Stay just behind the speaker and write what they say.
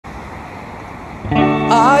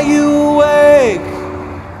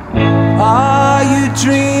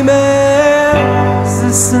dreaming? Is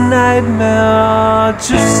this a nightmare?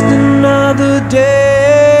 Just another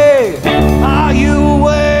day? Are you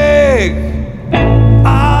awake?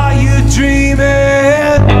 Are you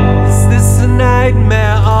dreaming? Is this a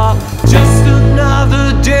nightmare or just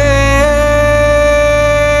another day?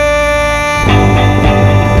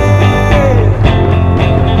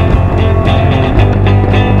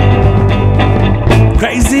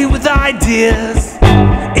 Crazy with ideas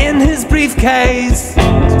in his briefcase.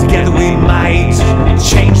 Together we might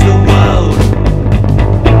change the world.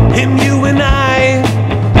 Him, you and I,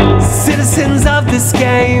 citizens of this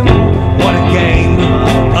game. What a game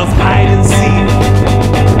of hide and seek.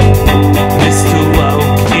 Mr.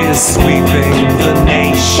 Woke is sweeping the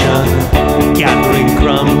nation, gathering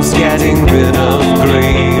crumbs, getting rid of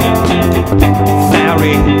greed. Fair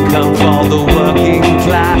income for the working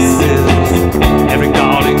classes. Every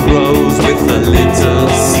garden grows with a little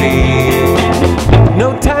seed.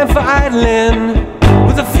 No time for idling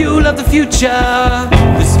with the fuel of the future.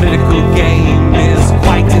 This political game is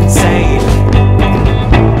quite insane.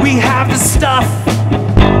 We have the stuff.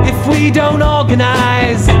 If we don't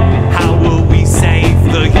organize, how will we save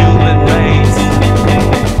the human race?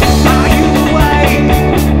 Are you awake?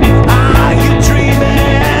 Are you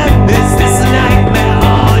dreaming? Is this a nightmare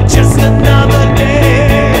or just another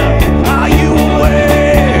day? Are you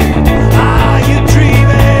awake? Are you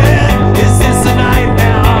dreaming? Is this a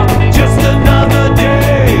nightmare or just another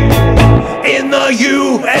day in the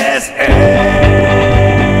U.S.A?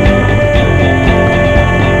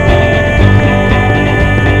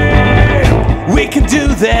 We can do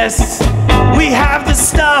this, we have the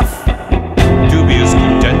stuff. Dubious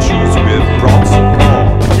credentials with bronze and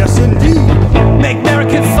gold. Yes, indeed. Make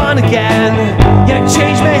America fun again, yet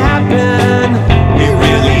change may happen. We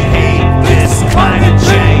really hate this climate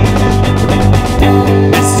change.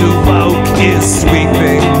 Mr. Woke is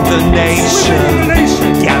sweeping the nation,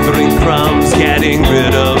 gathering crumbs, getting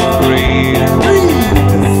rid of greed.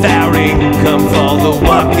 Fair income for the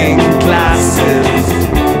working classes.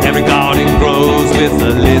 Every garden grows with a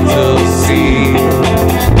little seed.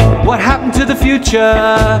 What happened to the future?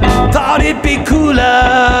 Thought it'd be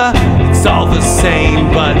cooler. It's all the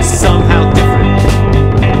same, but somehow different.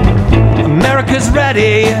 America's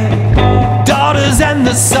ready, daughters and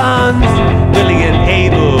the sons, willing and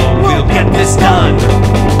able, we'll get this done.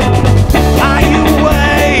 Are you